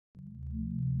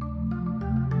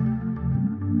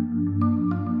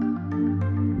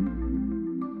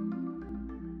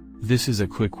This is a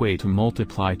quick way to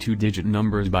multiply two-digit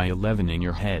numbers by 11 in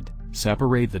your head.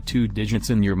 Separate the two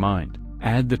digits in your mind,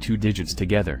 add the two digits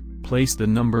together, place the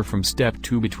number from step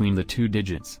 2 between the two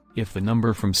digits. If the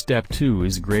number from step 2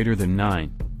 is greater than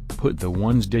 9, put the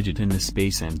ones digit in the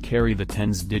space and carry the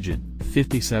tens digit.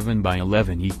 57 by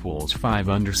 11 equals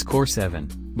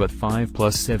 5_7, but 5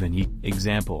 plus 7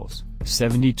 examples.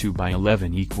 72 by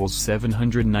 11 equals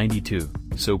 792,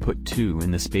 so put 2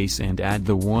 in the space and add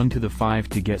the 1 to the 5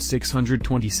 to get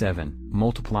 627.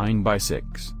 Multiplying by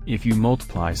 6. If you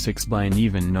multiply 6 by an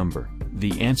even number,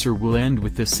 the answer will end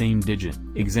with the same digit.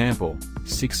 Example,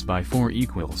 6 by 4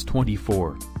 equals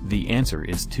 24, the answer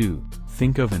is 2.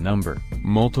 Think of a number,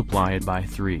 multiply it by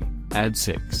 3, add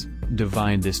 6,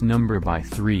 divide this number by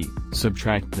 3,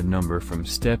 subtract the number from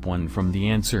step 1 from the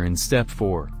answer in step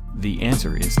 4, the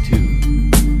answer is 2.